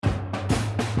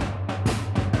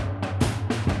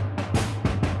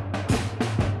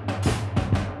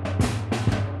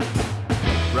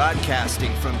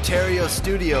Broadcasting from Terrio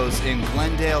Studios in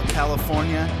Glendale,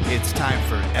 California, it's time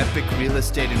for Epic Real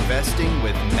Estate Investing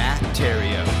with Matt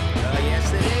Terrio.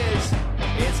 Yes, it is.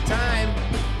 It's time.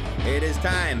 It is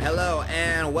time. Hello,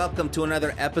 and welcome to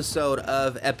another episode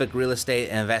of Epic Real Estate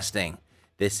Investing.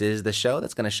 This is the show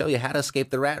that's going to show you how to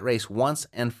escape the rat race once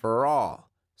and for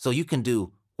all, so you can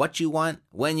do what you want,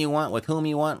 when you want, with whom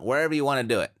you want, wherever you want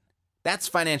to do it. That's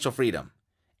financial freedom.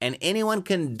 And anyone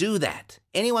can do that.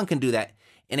 Anyone can do that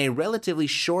in a relatively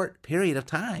short period of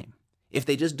time if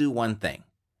they just do one thing.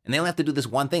 And they only have to do this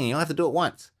one thing, and you don't have to do it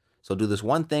once. So do this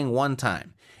one thing one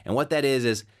time. And what that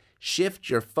is shift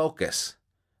your focus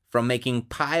from making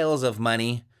piles of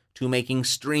money to making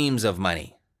streams of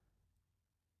money.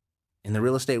 In the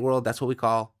real estate world, that's what we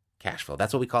call cash flow.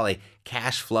 That's what we call a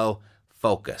cash flow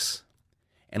focus.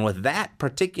 And with that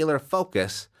particular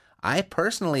focus, I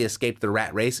personally escaped the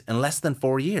rat race in less than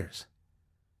 4 years.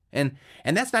 And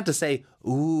that's not to say,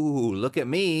 ooh, look at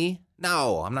me.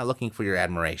 No, I'm not looking for your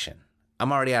admiration.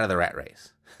 I'm already out of the rat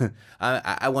race.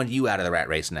 I want you out of the rat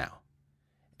race now.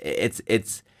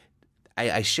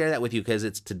 I share that with you because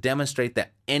it's to demonstrate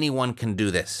that anyone can do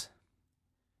this.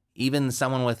 Even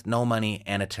someone with no money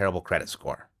and a terrible credit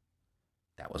score.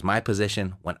 That was my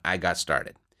position when I got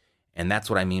started. And that's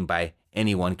what I mean by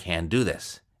anyone can do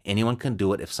this. Anyone can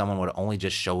do it if someone would only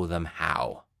just show them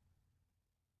how.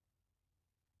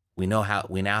 We know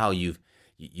how you've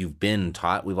been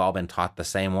taught. We've all been taught the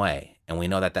same way, and we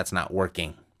know that that's not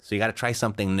working. So you got to try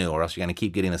something new, or else you're going to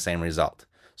keep getting the same result.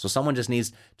 So someone just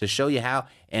needs to show you how,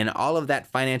 and all of that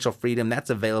financial freedom, that's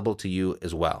available to you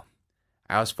as well.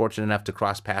 I was fortunate enough to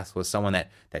cross paths with someone that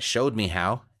showed me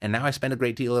how, and now I spend a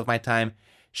great deal of my time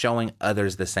showing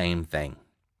others the same thing.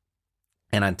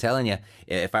 And I'm telling you,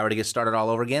 if I were to get started all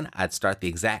over again, I'd start the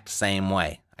exact same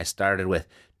way. I started with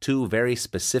 2 very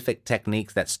specific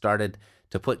techniques that started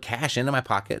to put cash into my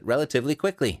pocket relatively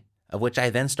quickly, of which I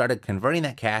then started converting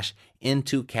that cash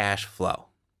into cash flow.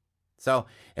 So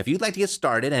if you'd like to get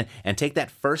started and take that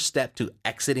first step to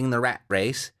exiting the rat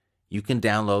race, you can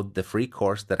download the free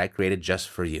course that I created just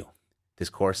for you. This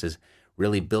course is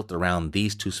really built around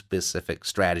these 2 specific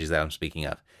strategies that I'm speaking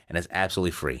of, and it's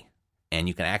absolutely free. And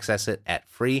you can access it at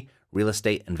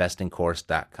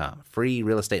freerealestateinvestingcourse.com,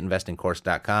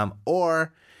 freerealestateinvestingcourse.com,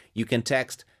 or you can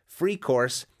text free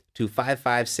course to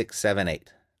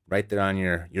 55678 right there on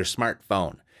your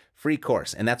smartphone. Free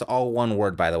course. And that's all one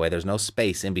word, by the way. There's no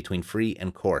space in between free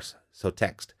and course. So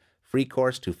text free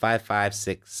course to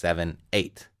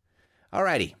 55678.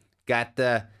 Alrighty. Got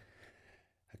a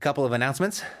couple of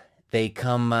announcements. They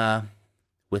come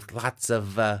with lots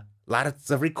of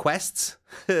requests.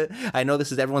 I know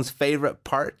this is everyone's favorite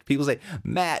part. People say,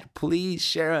 Matt, please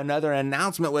share another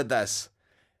announcement with us.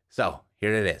 So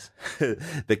here it is.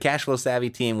 The Cash Flow Savvy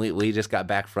team, we just got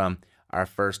back from our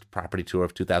first property tour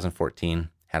of 2014.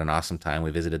 Had an awesome time.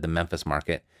 We visited the Memphis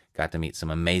market, got to meet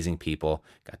some amazing people,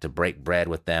 got to break bread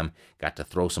with them, got to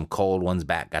throw some cold ones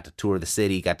back, got to tour the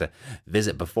city, got to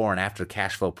visit before and after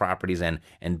cash flow properties, and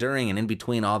during and in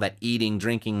between all that eating,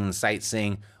 drinking, and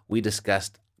sightseeing, we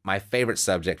discussed my favorite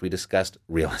subject. We discussed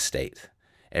real estate.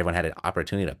 Everyone had an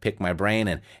opportunity to pick my brain,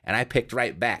 and I picked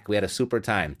right back. We had a super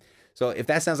time. So if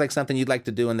that sounds like something you'd like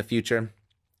to do in the future,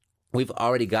 we've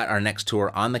already got our next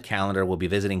tour on the calendar. We'll be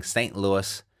visiting St.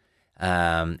 Louis,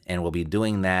 and we'll be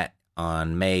doing that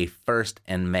on May 1st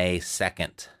and May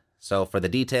 2nd. So for the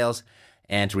details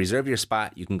and to reserve your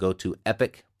spot, you can go to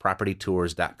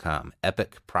epicpropertytours.com,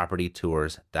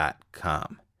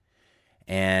 epicpropertytours.com.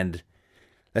 And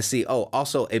let's see. Oh,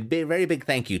 also a very big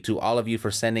thank you to all of you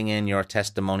for sending in your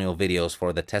testimonial videos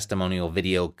for the testimonial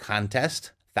video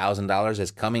contest. $1,000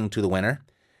 is coming to the winner.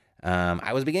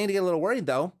 I was beginning to get a little worried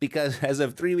though, because as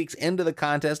of 3 weeks into the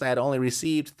contest, I had only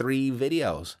received 3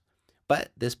 videos. But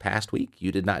this past week, you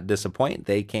did not disappoint.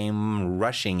 They came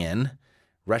rushing in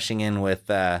with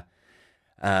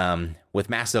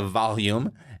massive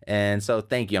volume. And so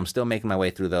thank you. I'm still making my way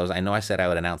through those. I know I said I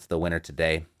would announce the winner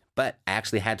today, but I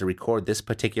actually had to record this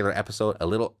particular episode a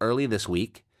little early this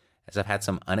week, as I've had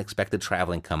some unexpected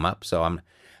traveling come up. So I'm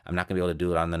not going to be able to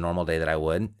do it on the normal day that I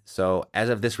would. So as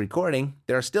of this recording,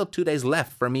 there are still 2 days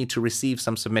left for me to receive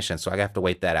some submissions. So I have to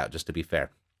wait that out just to be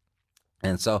fair.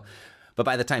 And so, but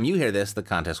by the time you hear this, the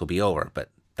contest will be over. But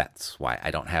that's why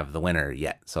I don't have the winner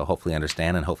yet. So hopefully you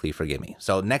understand and hopefully you forgive me.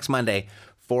 So next Monday,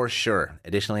 for sure.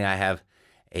 Additionally, I have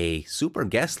a super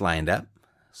guest lined up.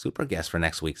 Super guest for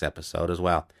next week's episode as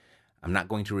well. I'm not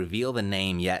going to reveal the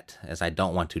name yet, as I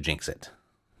don't want to jinx it.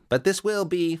 But this will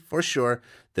be, for sure,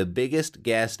 the biggest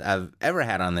guest I've ever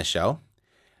had on this show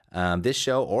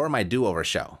or my do-over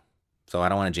show. So I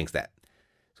don't want to jinx that.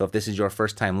 So So if this is your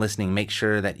first time listening, make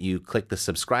sure that you click the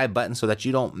subscribe button so that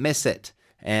you don't miss it,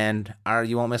 and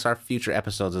you won't miss our future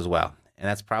episodes as well. And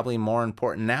that's probably more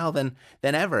important now than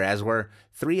ever, as we're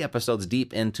 3 episodes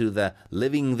deep into the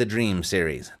Living the Dream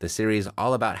series, the series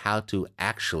all about how to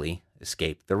actually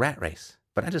escape the rat race.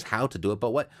 But not just how to do it,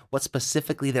 but what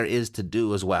specifically there is to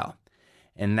do as well.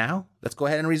 And now, let's go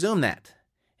ahead and resume that.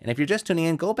 And if you're just tuning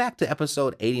in, go back to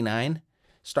episode 89,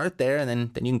 start there, and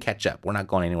then you can catch up. We're not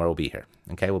going anywhere, we'll be here.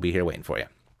 Okay, we'll be here waiting for you.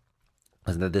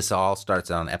 This all starts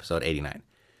on episode 89.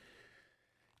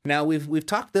 Now, we've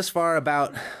talked this far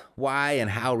about why and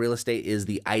how real estate is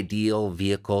the ideal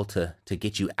vehicle to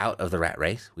get you out of the rat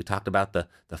race. We talked about the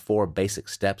 4 basic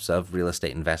steps of real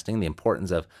estate investing, the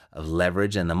importance of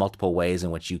leverage and the multiple ways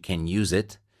in which you can use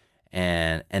it,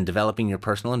 and developing your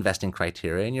personal investing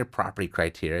criteria and your property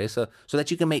criteria so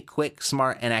that you can make quick,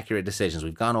 smart, and accurate decisions.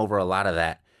 We've gone over a lot of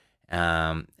that,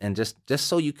 and just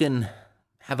so you can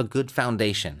have a good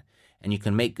foundation and you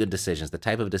can make good decisions, the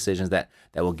type of decisions that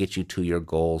will get you to your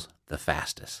goals the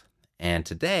fastest. And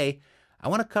today, I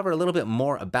want to cover a little bit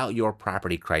more about your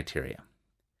property criteria.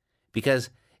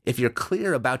 Because if you're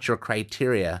clear about your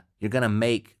criteria, you're going to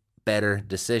make better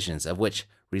decisions, of which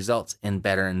results in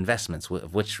better investments,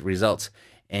 of which results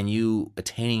in you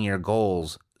attaining your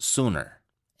goals sooner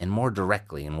and more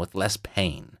directly and with less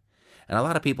pain. And a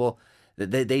lot of people,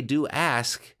 they do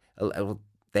ask,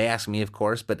 they ask me, of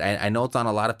course, but I know it's on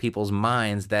a lot of people's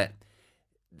minds that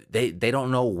they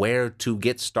don't know where to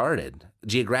get started,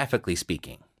 geographically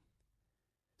speaking.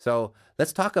 So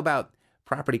let's talk about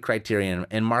property criteria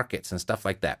and markets and stuff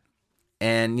like that.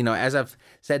 And, as I've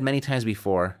said many times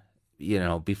before,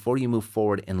 before you move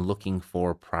forward in looking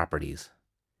for properties,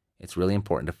 it's really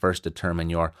important to first determine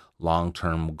your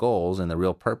long-term goals and the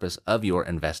real purpose of your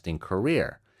investing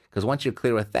career. Because once you're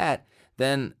clear with that,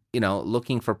 then,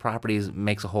 looking for properties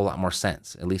makes a whole lot more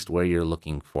sense, at least where you're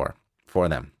looking for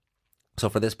them. So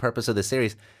for this purpose of the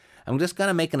series, I'm just going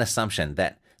to make an assumption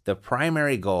that the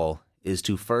primary goal is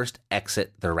to first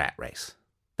exit the rat race.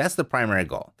 That's the primary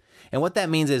goal. And what that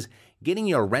means is getting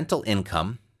your rental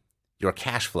income, your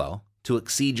cash flow, to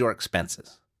exceed your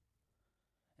expenses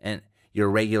and your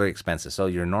regular expenses. So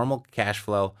your normal cash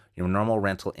flow, your normal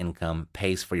rental income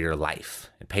pays for your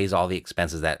life. It pays all the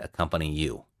expenses that accompany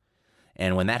you.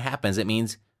 And when that happens, it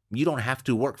means you don't have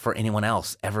to work for anyone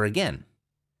else ever again.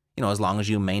 As long as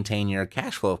you maintain your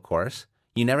cash flow, of course,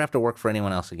 you never have to work for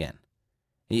anyone else again.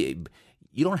 You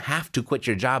don't have to quit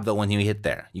your job, though, when you hit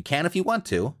there. You can if you want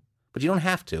to, but you don't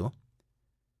have to.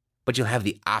 But you'll have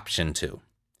the option to.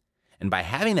 And by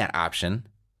having that option,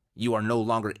 you are no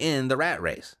longer in the rat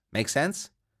race. Make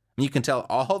sense? You can tell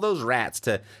all those rats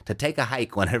to take a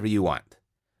hike whenever you want.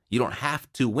 You don't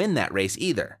have to win that race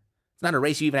either. It's not a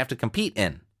race you even have to compete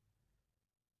in.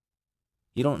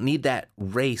 You don't need that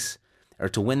race or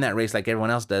to win that race like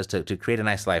everyone else does to create a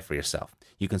nice life for yourself.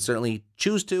 You can certainly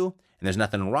choose to, and there's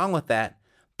nothing wrong with that.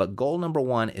 But goal number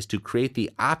 1 is to create the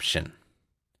option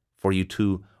for you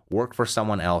to work for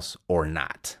someone else or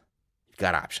not. You've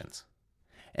got options.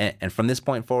 And from this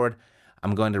point forward,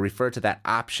 I'm going to refer to that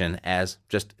option as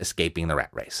just escaping the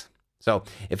rat race. So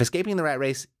if escaping the rat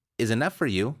race is enough for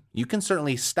you, you can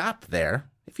certainly stop there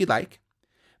if you'd like.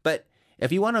 But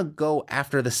if you want to go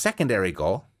after the secondary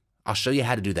goal, I'll show you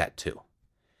how to do that too.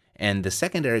 And the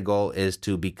secondary goal is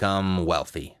to become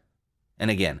wealthy. And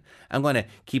again, I'm going to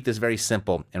keep this very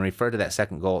simple and refer to that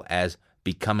second goal as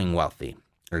becoming wealthy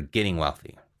or getting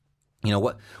wealthy.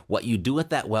 What you do with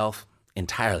that wealth,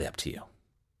 entirely up to you.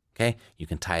 Okay? You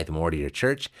can tithe more to your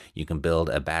church. You can build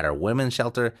a battered women's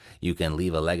shelter. You can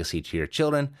leave a legacy to your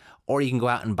children. Or you can go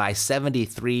out and buy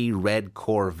 73 red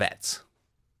Corvettes.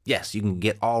 Yes, you can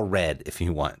get all red if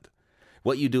you want.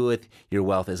 What you do with your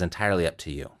wealth is entirely up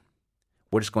to you.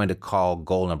 We're just going to call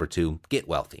goal number 2, get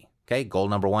wealthy. Okay? Goal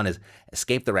number 1 is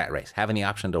escape the rat race, having the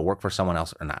option to work for someone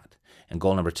else or not. And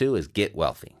goal number 2 is get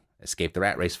wealthy. Escape the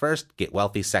rat race first, get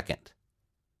wealthy second.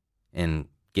 And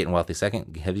getting wealthy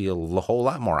second gives you a whole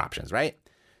lot more options, right?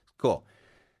 Cool.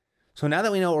 So now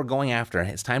that we know what we're going after,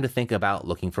 it's time to think about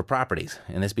looking for properties.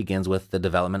 And this begins with the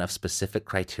development of specific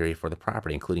criteria for the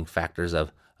property, including factors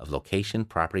of location,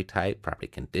 property type, property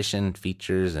condition,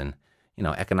 features, and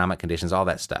economic conditions, all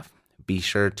that stuff. Be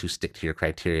sure to stick to your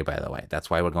criteria, by the way. That's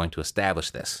why we're going to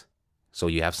establish this. So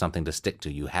you have something to stick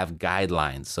to. You have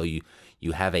guidelines. So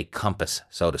you have a compass,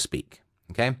 so to speak.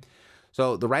 Okay?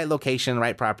 So the right location,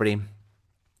 right property.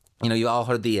 You all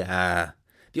heard the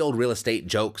old real estate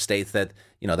joke states that,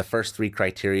 the first 3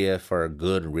 criteria for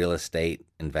good real estate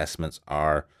investments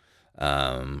are,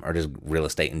 or just real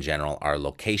estate in general, are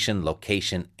location,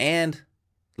 location, and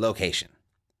location.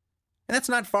 And that's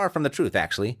not far from the truth,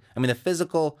 actually. I mean, the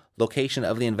physical location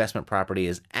of the investment property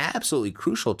is absolutely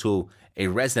crucial to a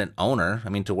resident owner. I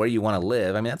mean, to where you want to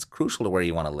live. I mean, that's crucial to where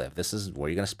you want to live. This is where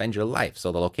you're going to spend your life.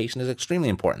 So the location is extremely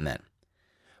important then.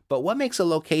 But what makes a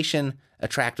location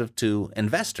attractive to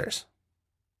investors?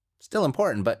 Still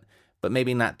important, but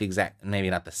maybe not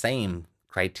the same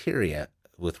criteria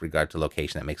with regard to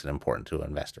location that makes it important to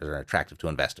investors or attractive to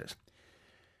investors.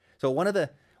 So one of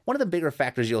the bigger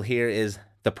factors you'll hear is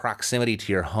the proximity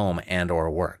to your home and or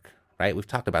work, right? We've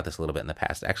talked about this a little bit in the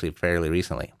past, actually fairly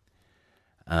recently.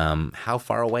 How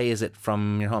far away is it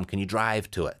from your home? Can you drive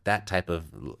to it? That type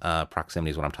of proximity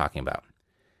is what I'm talking about.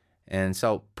 And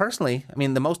so personally, I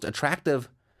mean, the most attractive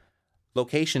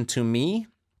location to me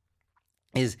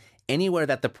is anywhere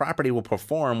that the property will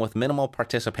perform with minimal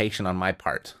participation on my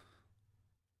part.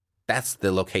 That's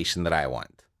the location that I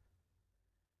want.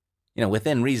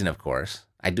 Within reason, of course.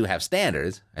 I do have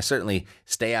standards. I certainly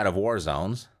stay out of war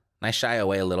zones. And I shy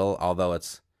away a little, although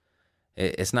it's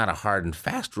not a hard and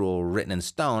fast rule written in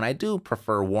stone. I do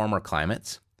prefer warmer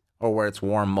climates, or where it's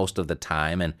warm most of the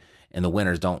time and the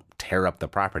winters don't tear up the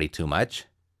property too much.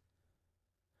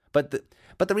 But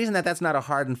the reason that that's not a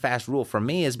hard and fast rule for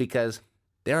me is because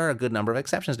there are a good number of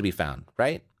exceptions to be found,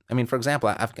 right? I mean, for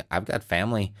example, I've got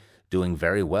family doing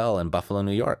very well in Buffalo,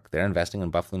 New York. They're investing in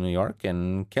Buffalo, New York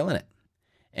and killing it.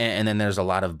 And then there's a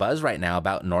lot of buzz right now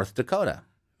about North Dakota.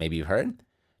 Maybe you've heard.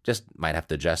 Just might have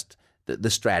to adjust the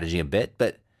strategy a bit.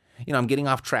 But, I'm getting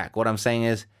off track. What I'm saying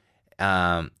is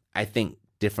I think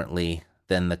differently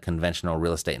than the conventional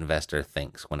real estate investor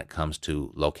thinks when it comes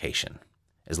to location.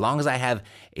 As long as I have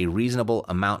a reasonable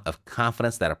amount of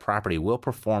confidence that a property will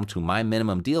perform to my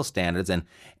minimum deal standards and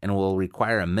will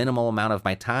require a minimal amount of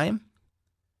my time,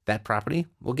 that property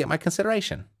will get my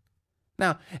consideration.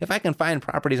 Now, if I can find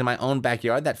properties in my own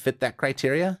backyard that fit that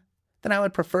criteria, then I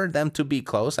would prefer them to be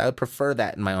close. I would prefer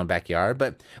that in my own backyard.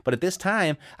 But at this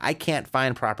time, I can't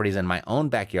find properties in my own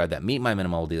backyard that meet my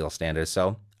minimal deal standards,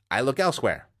 so I look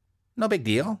elsewhere. No big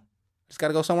deal. Just got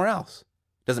to go somewhere else.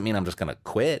 Doesn't mean I'm just going to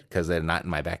quit because they're not in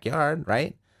my backyard,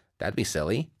 right? That'd be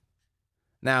silly.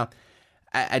 Now,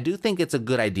 I do think it's a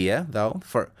good idea, though,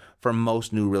 for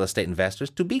most new real estate investors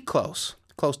to be close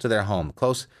to their home,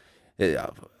 close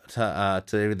to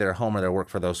their home or their work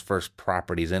for those first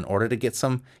properties in order to get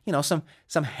some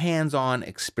hands-on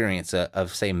experience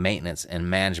of, say, maintenance and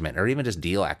management or even just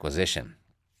deal acquisition.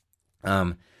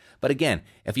 But again,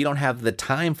 if you don't have the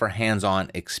time for hands-on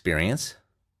experience,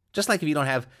 just like if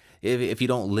you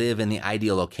don't live in the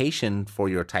ideal location for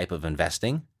your type of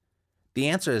investing, the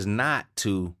answer is not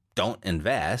to don't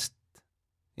invest.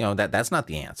 That's not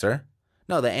the answer.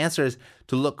 No, the answer is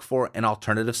to look for an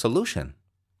alternative solution.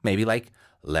 Maybe like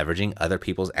leveraging other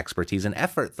people's expertise and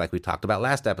efforts like we talked about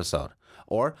last episode.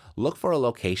 Or look for a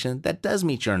location that does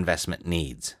meet your investment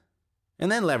needs.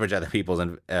 And then leverage other people's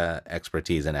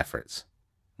expertise and efforts.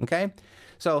 Okay?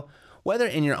 So whether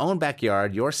in your own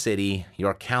backyard, your city,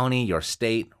 your county, your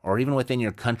state, or even within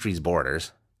your country's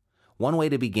borders, one way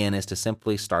to begin is to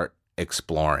simply start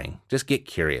exploring. Just get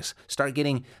curious. Start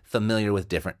getting familiar with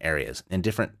different areas and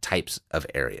different types of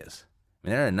areas. I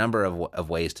mean, there are a number of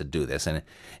ways to do this, and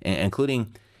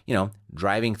including,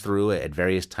 driving through it at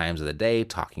various times of the day,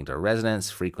 talking to residents,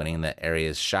 frequenting the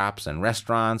area's shops and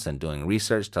restaurants, and doing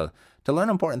research to learn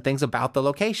important things about the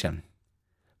location.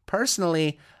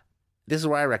 Personally, this is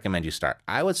where I recommend you start.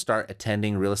 I would start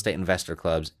attending real estate investor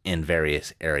clubs in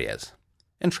various areas.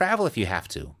 And travel if you have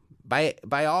to.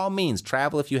 By all means,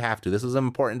 travel if you have to. This is an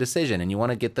important decision, and you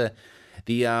want to get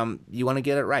you want to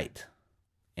get it right.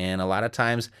 And a lot of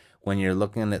times when you're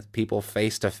looking at people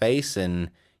face to face and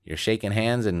you're shaking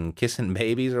hands and kissing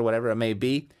babies or whatever it may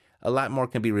be, a lot more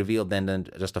can be revealed than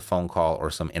just a phone call or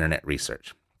some internet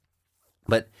research.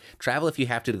 But travel if you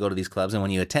have to go to these clubs. And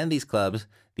when you attend these clubs,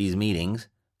 these meetings,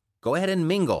 go ahead and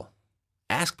mingle.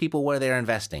 Ask people where they're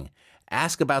investing.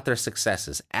 Ask about their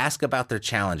successes. Ask about their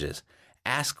challenges.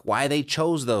 Ask why they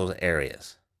chose those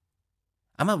areas.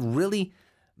 I'm a really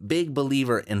big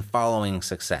believer in following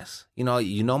success. You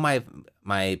know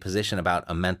my position about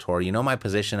a mentor. You know my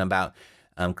position about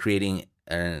creating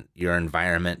your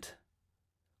environment.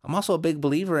 I'm also a big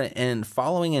believer in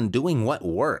following and doing what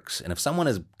works. And if someone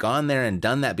has gone there and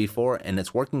done that before and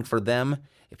it's working for them,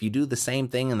 if you do the same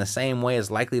thing in the same way,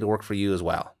 it's likely to work for you as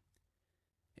well.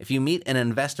 If you meet an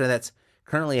investor that's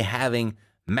currently having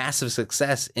massive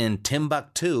success in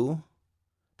Timbuktu,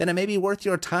 then it may be worth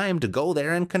your time to go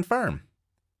there and confirm.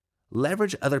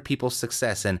 Leverage other people's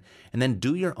success and then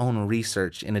do your own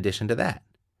research in addition to that.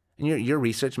 And your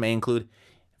research may include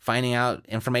finding out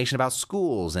information about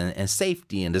schools and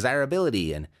safety and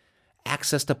desirability and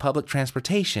access to public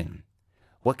transportation.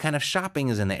 What kind of shopping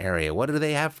is in the area? What do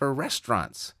they have for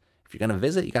restaurants? If you're going to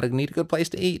visit, you need a good place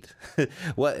to eat.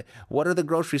 What are the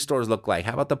grocery stores look like?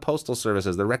 How about the postal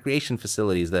services, the recreation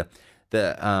facilities, the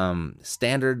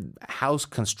standard house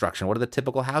construction? What do the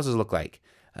typical houses look like?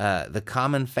 The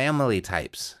common family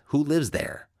types. Who lives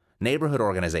there? Neighborhood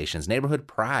organizations, neighborhood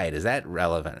pride. Is that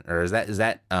relevant, or is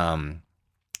that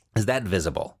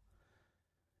visible?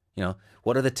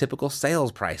 What are the typical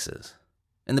sales prices?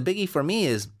 And the biggie for me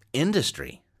is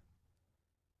industry.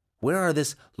 Where are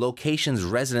this location's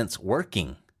residents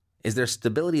working? Is there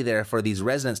stability there for these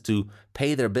residents to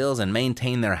pay their bills and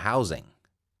maintain their housing?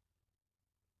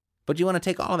 But you want to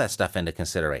take all that stuff into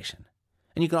consideration.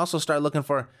 And you can also start looking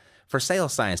for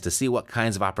sales signs to see what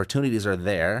kinds of opportunities are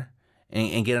there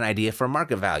and get an idea for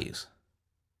market values.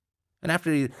 And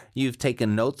after you've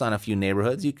taken notes on a few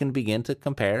neighborhoods, you can begin to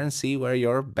compare and see where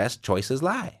your best choices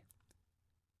lie.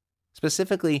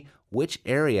 Specifically, which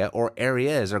area or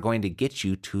areas are going to get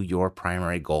you to your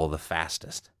primary goal the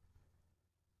fastest.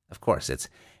 Of course,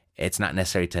 it's not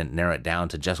necessary to narrow it down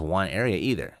to just one area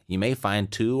either. You may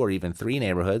find 2 or even 3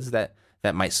 neighborhoods that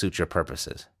might suit your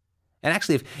purposes. And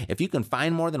actually, if you can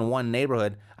find more than one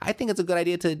neighborhood, I think it's a good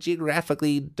idea to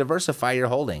geographically diversify your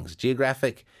holdings.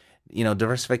 Geographic,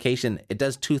 diversification, it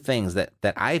does 2 things that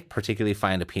I particularly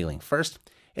find appealing. First,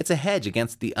 it's a hedge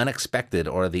against the unexpected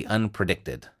or the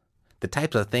unpredicted, the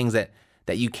types of things that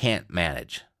you can't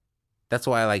manage. That's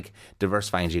why I like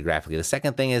diversifying geographically. The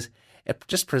second thing is it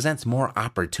just presents more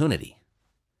opportunity.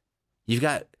 You've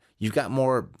got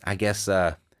more, I guess,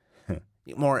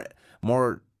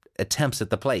 more attempts at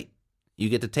the plate. You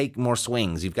get to take more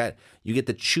swings. You get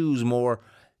to choose more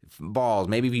balls.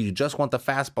 Maybe if you just want the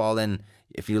fastball, then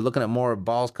if you're looking at more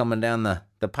balls coming down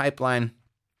the pipeline,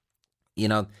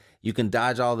 you can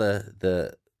dodge all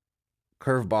the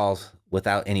curveballs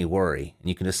without any worry, and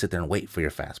you can just sit there and wait for your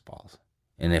fastballs.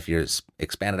 And if you're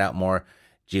expanded out more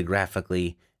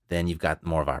geographically, then you've got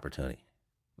more of opportunity.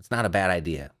 It's not a bad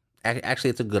idea. Actually,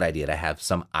 it's a good idea to have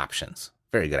some options.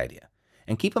 Very good idea.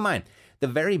 And keep in mind, the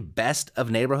very best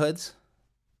of neighborhoods,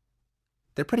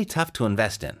 they're pretty tough to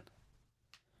invest in.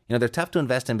 They're tough to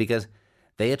invest in because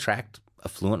they attract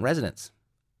affluent residents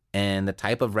and the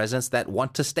type of residents that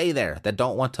want to stay there, that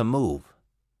don't want to move.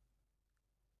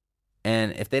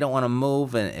 And if they don't want to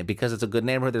move, and because it's a good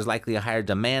neighborhood, there's likely a higher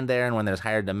demand there. And when there's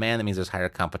higher demand, that means there's higher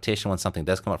competition. When something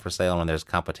does come up for sale, and when there's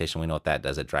competition, we know what that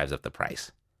does. It drives up the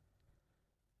price.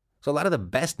 So a lot of the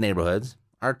best neighborhoods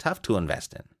are tough to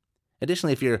invest in.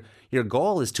 Additionally, if your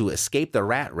goal is to escape the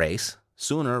rat race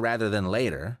sooner rather than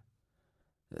later,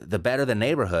 the better the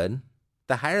neighborhood,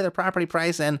 the higher the property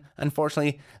price, and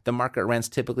unfortunately, the market rents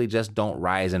typically just don't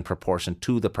rise in proportion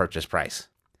to the purchase price,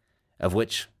 of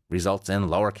which results in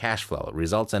lower cash flow. It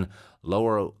results in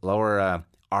lower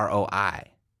ROI.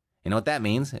 You know what that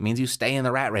means? It means you stay in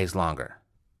the rat race longer.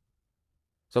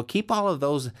 So keep all of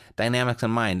those dynamics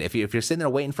in mind. If you're sitting there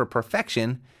waiting for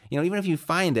perfection, even if you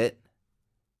find it,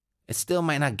 it still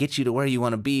might not get you to where you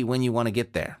want to be when you want to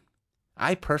get there.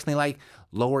 I personally like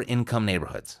lower income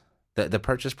neighborhoods. The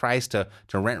purchase price to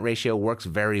rent ratio works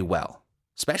very well,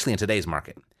 especially in today's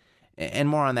market. And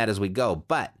more on that as we go.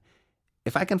 But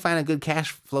if I can find a good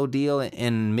cash flow deal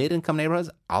in mid-income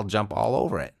neighborhoods, I'll jump all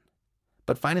over it.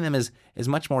 But finding them is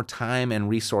much more time and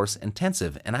resource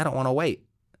intensive, and I don't want to wait.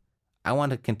 I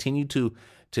want to continue to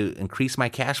increase my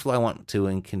cash flow. I want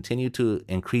to continue to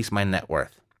increase my net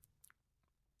worth.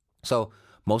 So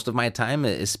most of my time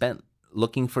is spent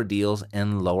looking for deals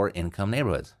in lower income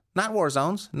neighborhoods. Not war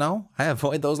zones. No, I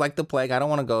avoid those like the plague. I don't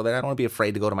want to go there. I don't want to be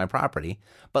afraid to go to my property.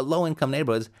 But low income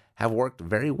neighborhoods have worked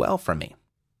very well for me.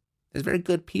 There's very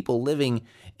good people living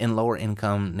in lower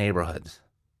income neighborhoods.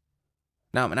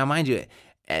 Now, mind you,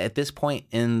 at this point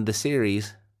in the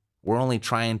series, we're only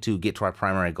trying to get to our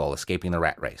primary goal, escaping the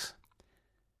rat race.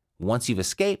 Once you've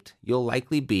escaped, you'll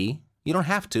likely be, you don't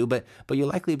have to, but you'll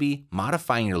likely be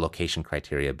modifying your location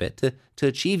criteria a bit to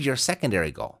achieve your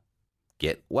secondary goal,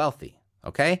 get wealthy,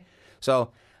 okay?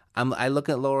 So I look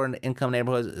at lower income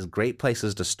neighborhoods as great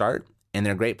places to start, and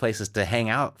they're great places to hang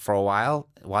out for a while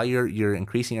you're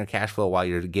increasing your cash flow, while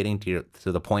you're getting to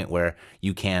the point where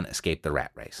you can escape the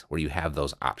rat race, where you have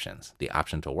those options, the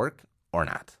option to work or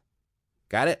not.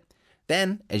 Got it?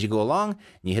 Then, as you go along and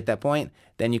you hit that point,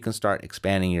 then you can start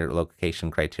expanding your location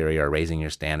criteria or raising your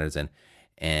standards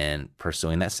and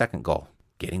pursuing that second goal,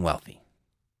 getting wealthy.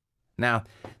 Now,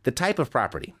 the type of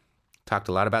property. Talked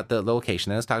a lot about the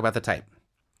location. Let's talk about the type.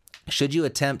 Should you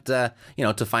attempt, to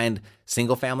find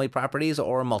single-family properties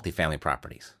or multifamily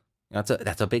properties?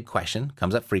 That's a big question.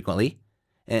 Comes up frequently.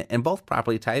 And both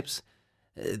property types,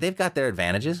 they've got their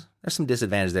advantages. There's some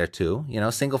disadvantages there too.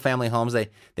 Single family homes,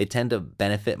 they tend to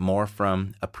benefit more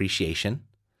from appreciation,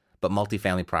 but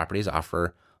multifamily properties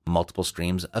offer multiple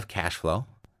streams of cash flow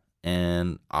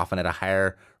and often at a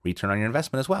higher return on your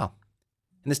investment as well.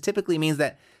 And this typically means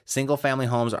that single family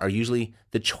homes are usually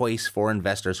the choice for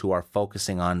investors who are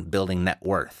focusing on building net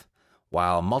worth,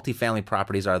 while multifamily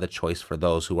properties are the choice for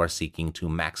those who are seeking to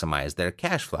maximize their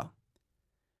cash flow.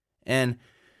 And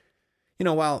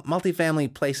while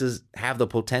multifamily places have the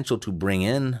potential to bring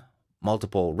in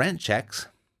multiple rent checks,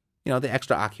 the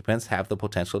extra occupants have the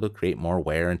potential to create more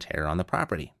wear and tear on the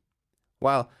property.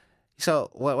 So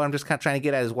what I'm just kind of trying to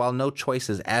get at is while no choice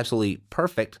is absolutely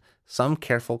perfect, some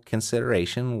careful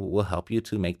consideration will help you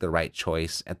to make the right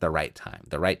choice at the right time,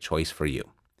 the right choice for you.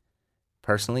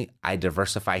 Personally, I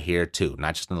diversify here too,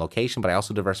 not just in location, but I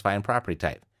also diversify in property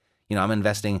type. I'm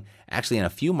investing actually in a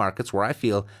few markets where I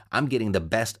feel I'm getting the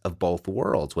best of both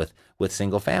worlds with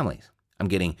single families. I'm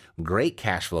getting great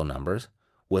cash flow numbers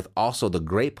with also the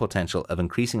great potential of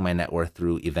increasing my net worth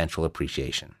through eventual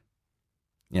appreciation.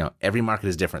 Every market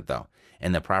is different though,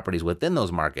 and the properties within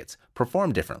those markets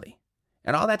perform differently.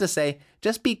 And all that to say,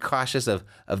 just be cautious of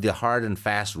the hard and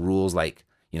fast rules like,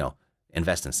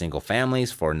 invest in single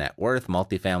families for net worth,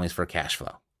 multifamilies for cash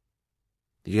flow.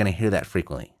 You're going to hear that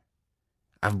frequently.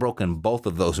 I've broken both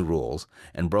of those rules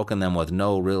and broken them with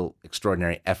no real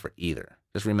extraordinary effort either.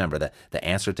 Just remember that the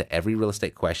answer to every real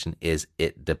estate question is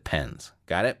it depends.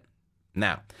 Got it?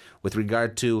 Now, with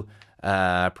regard to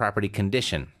property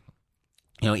condition,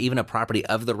 even a property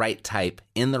of the right type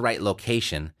in the right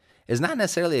location is not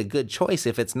necessarily a good choice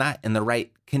if it's not in the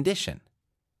right condition.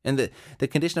 And the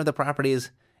condition of the property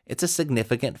it's a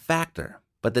significant factor,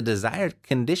 but the desired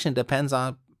condition depends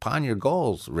upon your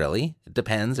goals, really. It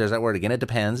depends. There's that word again. It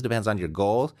depends. It depends on your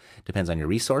goals, depends on your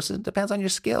resources, depends on your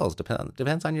skills,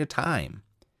 depends on your time.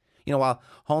 While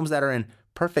homes that are in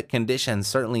perfect condition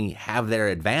certainly have their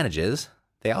advantages,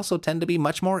 they also tend to be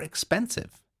much more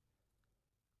expensive.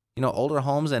 Older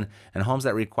homes and homes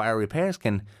that require repairs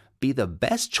can be the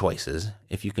best choices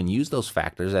if you can use those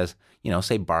factors as,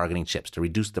 say bargaining chips to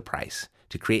reduce the price,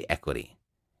 to create equity.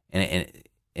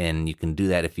 And you can do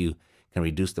that if you can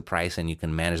reduce the price and you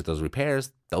can manage those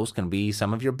repairs. Those can be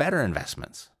some of your better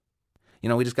investments.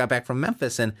 We just got back from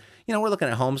Memphis and, we're looking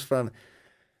at homes from,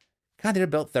 they're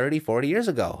built 30, 40 years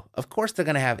ago. Of course, they're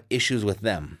going to have issues with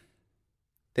them.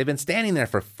 They've been standing there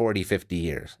for 40, 50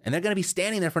 years, and they're going to be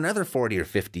standing there for another 40 or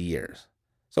 50 years.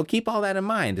 So keep all that in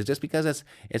mind. It's just because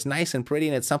it's nice and pretty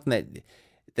and it's something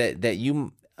that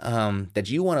you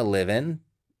want to live in.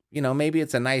 Maybe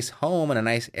it's a nice home and a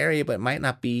nice area, but it might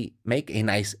not make a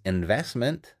nice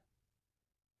investment.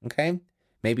 Okay?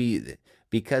 Maybe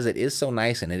because it is so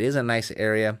nice and it is a nice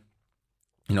area,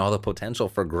 all the potential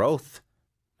for growth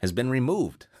has been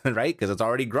removed, right? Because it's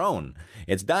already grown.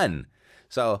 It's done.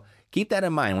 So keep that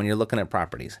in mind when you're looking at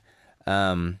properties.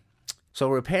 So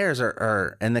repairs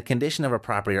are and the condition of a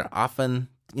property are often,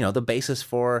 the basis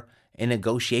for a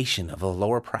negotiation of a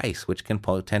lower price, which can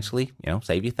potentially,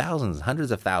 save you thousands,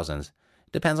 hundreds of thousands.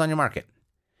 Depends on your market.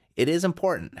 It is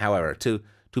important, however, to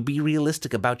be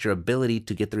realistic about your ability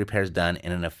to get the repairs done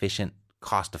in an efficient,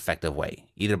 cost-effective way,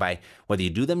 either by whether you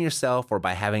do them yourself or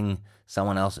by having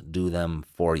someone else do them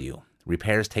for you.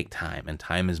 Repairs take time, and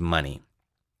time is money.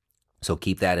 So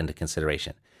keep that into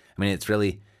consideration. It's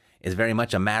very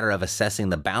much a matter of assessing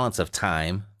the balance of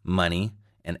time, money,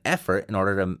 and effort in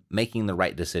order to making the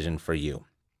right decision for you,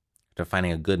 to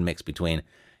finding a good mix between,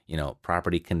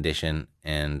 property condition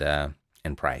and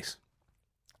price.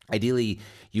 Ideally,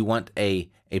 you want a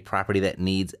property that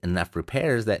needs enough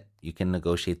repairs that you can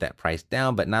negotiate that price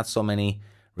down, but not so many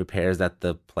repairs that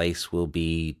the place will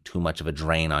be too much of a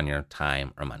drain on your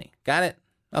time or money. Got it?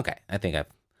 Okay, I think I've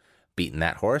beaten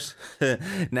that horse.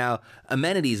 Now,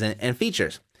 amenities and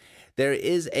features. There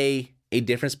is a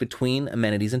difference between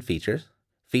amenities and features.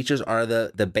 Features are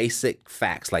the basic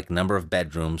facts like number of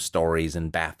bedrooms, stories,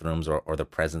 and bathrooms, or the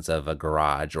presence of a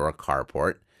garage or a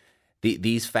carport.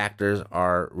 These factors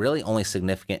are really only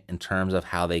significant in terms of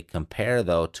how they compare,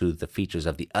 though, to the features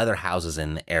of the other houses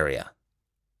in the area,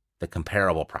 the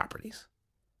comparable properties.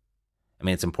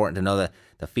 It's important to know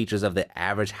the features of the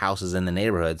average houses in the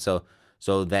neighborhood so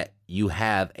that you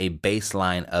have a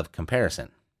baseline of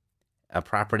comparison. A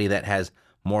property that has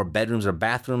more bedrooms or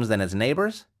bathrooms than its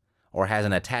neighbors, or has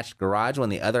an attached garage when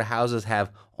the other houses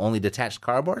have only detached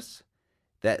carports,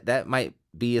 that might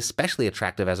be especially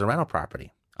attractive as a rental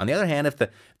property. On the other hand, if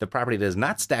the property does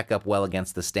not stack up well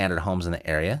against the standard homes in the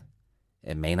area,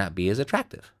 it may not be as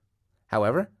attractive.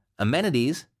 However,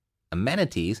 amenities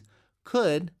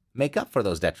could make up for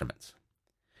those detriments.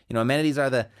 Amenities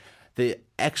are the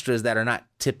extras that are not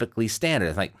typically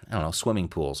standard, like, I don't know, swimming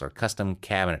pools or custom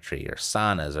cabinetry or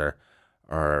saunas or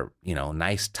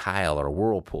nice tile or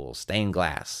whirlpools, stained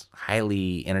glass,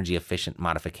 highly energy efficient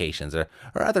modifications, or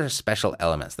other special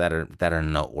elements that are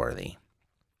noteworthy.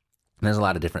 And there's a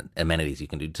lot of different amenities you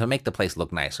can do to make the place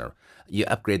look nicer. You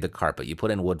upgrade the carpet, you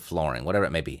put in wood flooring, whatever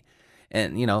it may be.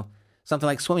 And, something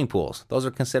like swimming pools, those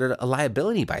are considered a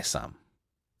liability by some.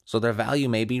 So their value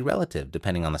may be relative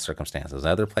depending on the circumstances. In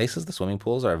other places, the swimming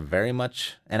pools are very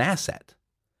much an asset.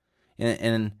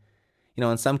 And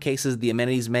in some cases, the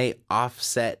amenities may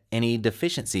offset any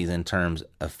deficiencies in terms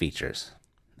of features.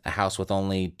 A house with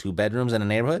only 2 bedrooms in a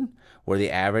neighborhood where the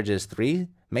average is 3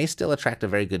 may still attract a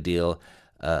very good deal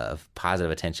of positive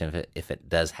attention if it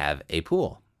does have a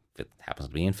pool. If it happens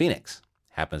to be in Phoenix,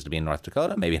 happens to be in North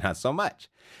Dakota, maybe not so much.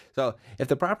 So if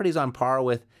the property is on par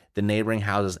with the neighboring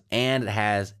houses and it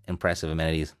has impressive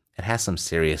amenities, it has some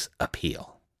serious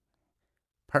appeal.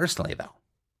 Personally, though,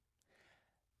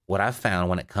 what I've found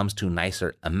when it comes to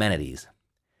nicer amenities,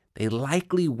 they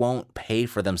likely won't pay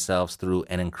for themselves through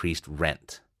an increased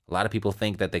rent. A lot of people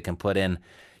think that they can put in,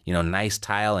 nice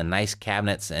tile and nice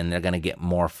cabinets and they're going to get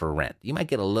more for rent. You might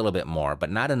get a little bit more,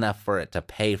 but not enough for it to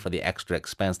pay for the extra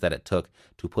expense that it took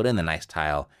to put in the nice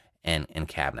tile and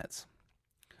cabinets.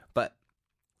 But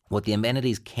what the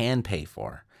amenities can pay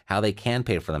for, how they can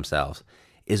pay for themselves,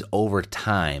 is over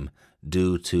time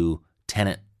due to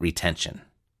tenant retention.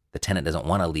 The tenant doesn't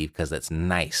want to leave because it's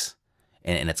nice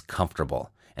and it's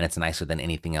comfortable and it's nicer than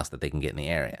anything else that they can get in the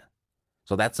area.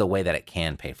 So that's a way that it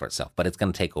can pay for itself, but it's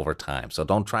going to take over time. So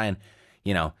don't try and,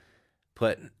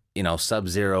 put,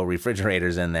 sub-zero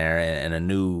refrigerators in there and a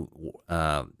new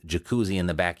jacuzzi in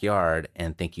the backyard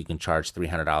and think you can charge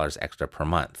 $300 extra per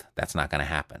month. That's not going to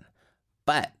happen.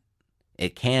 But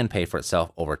it can pay for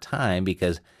itself over time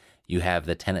because you have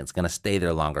the tenant's going to stay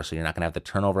there longer. So you're not going to have the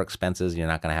turnover expenses. You're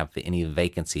not going to have any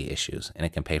vacancy issues, and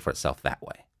it can pay for itself that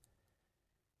way.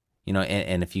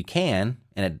 And if you can,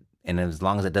 and as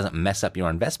long as it doesn't mess up your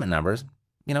investment numbers,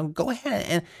 go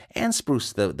ahead and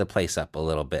spruce the place up a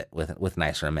little bit with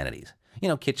nicer amenities.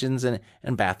 Kitchens and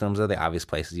bathrooms are the obvious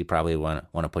places you probably want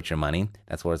to put your money.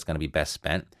 That's where it's going to be best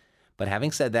spent. But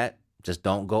having said that, just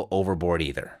don't go overboard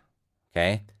either.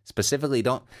 Okay? Specifically,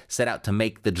 don't set out to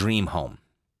make the dream home.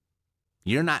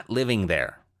 You're not living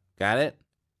there. Got it?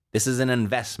 This is an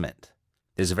investment.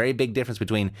 There's a very big difference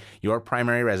between your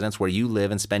primary residence where you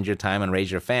live and spend your time and raise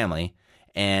your family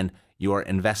and your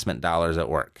investment dollars at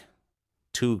work.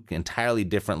 2 entirely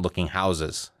different looking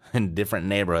houses in different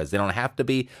neighborhoods. They don't have to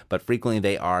be, but frequently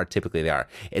they are. Typically they are.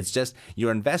 It's just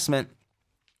your investment.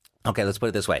 Okay, let's put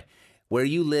it this way. Where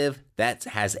you live, that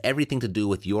has everything to do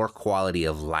with your quality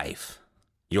of life,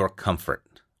 your comfort,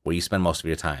 where you spend most of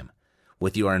your time.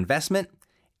 With your investment,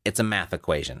 it's a math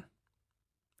equation.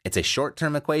 It's a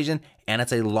short-term equation and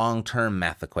it's a long-term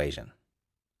math equation.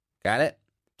 Got it?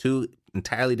 2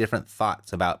 entirely different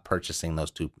thoughts about purchasing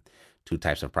those two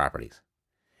types of properties.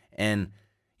 And,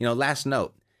 last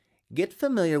note, get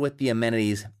familiar with the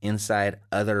amenities inside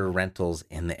other rentals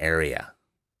in the area.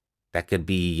 That could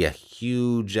be a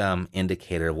huge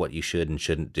indicator of what you should and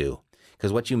shouldn't do.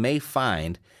 Because what you may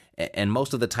find, and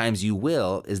most of the times you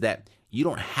will, is that you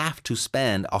don't have to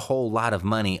spend a whole lot of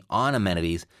money on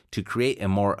amenities to create a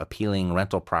more appealing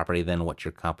rental property than what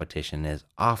your competition is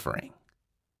offering.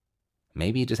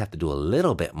 Maybe you just have to do a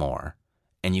little bit more,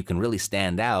 and you can really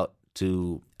stand out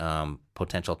to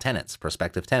potential tenants,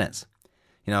 prospective tenants.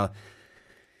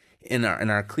 In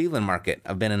our Cleveland market,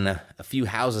 I've been in a few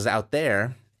houses out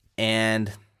there,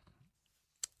 and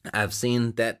I've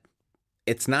seen that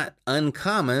it's not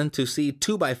uncommon to see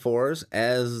 2x4s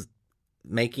as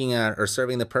making or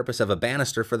serving the purpose of a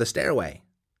banister for the stairway.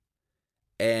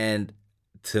 And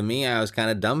to me, I was kind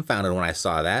of dumbfounded when I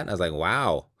saw that. I was like,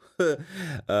 wow,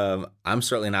 I'm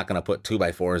certainly not going to put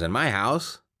 2x4s in my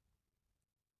house.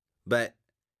 But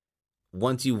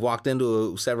once you've walked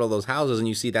into several of those houses and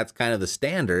you see that's kind of the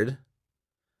standard,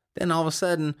 then all of a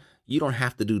sudden you don't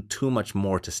have to do too much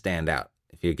more to stand out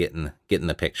if you're getting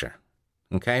the picture.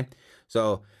 Okay?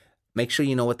 So make sure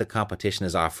you know what the competition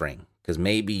is offering, because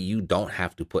maybe you don't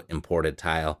have to put imported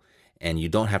tile and you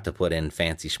don't have to put in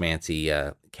fancy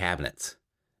schmancy cabinets.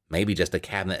 Maybe just a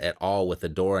cabinet at all with a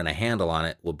door and a handle on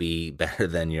it will be better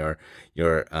than your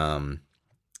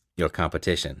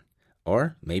competition.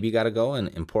 Or maybe you got to go and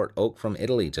import oak from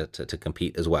Italy to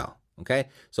compete as well. Okay?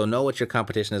 So know what your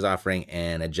competition is offering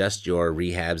and adjust your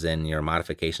rehabs and your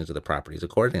modifications to the properties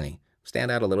accordingly.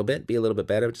 Stand out a little bit, be a little bit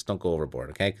better, just don't go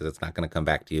overboard, okay? Because it's not going to come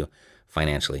back to you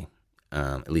financially,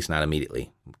 at least not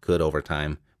immediately. Could over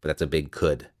time, but that's a big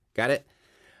could. Got it?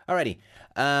 Alrighty.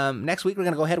 Next week, we're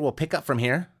going to go ahead. We'll pick up from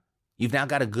here. You've now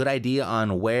got a good idea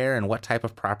on where and what type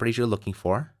of properties you're looking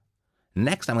for.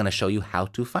 Next, I'm going to show you how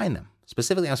to find them.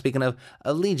 Specifically, I'm speaking of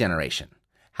a lead generation,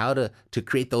 how to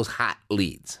create those hot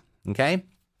leads, okay?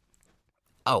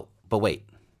 Oh, but wait.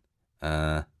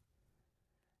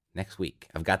 Next week,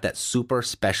 I've got that super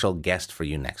special guest for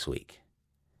you next week.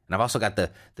 And I've also got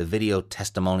the video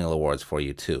testimonial awards for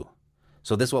you too.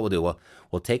 So this is what we'll do.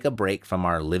 We'll take a break from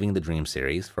our Living the Dream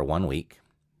series for 1 week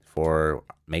for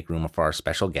make room for our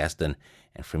special guest and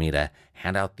for me to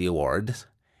hand out the awards.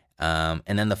 And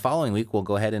then the following week, we'll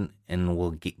go ahead and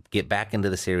we'll get back into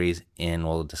the series and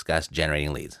we'll discuss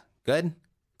generating leads. Good?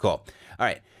 Cool. All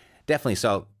right. Definitely.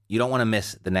 So you don't want to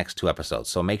miss the next 2 episodes.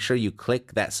 So make sure you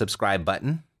click that subscribe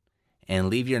button and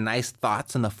leave your nice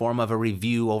thoughts in the form of a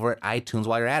review over at iTunes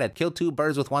while you're at it. Kill 2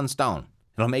 birds with 1 stone.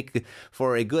 It'll make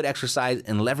for a good exercise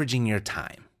in leveraging your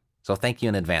time. So thank you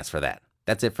in advance for that.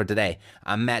 That's it for today.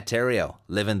 I'm Matt Theriault,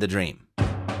 living the dream.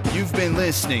 You've been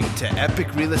listening to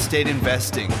Epic Real Estate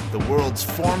Investing, the world's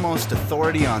foremost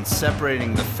authority on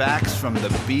separating the facts from the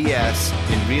BS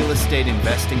in real estate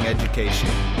investing education.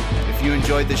 If you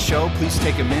enjoyed the show, please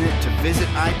take a minute to visit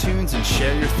iTunes and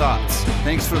share your thoughts.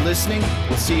 Thanks for listening.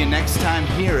 We'll see you next time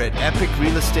here at Epic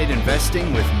Real Estate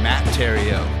Investing with Matt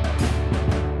Theriault.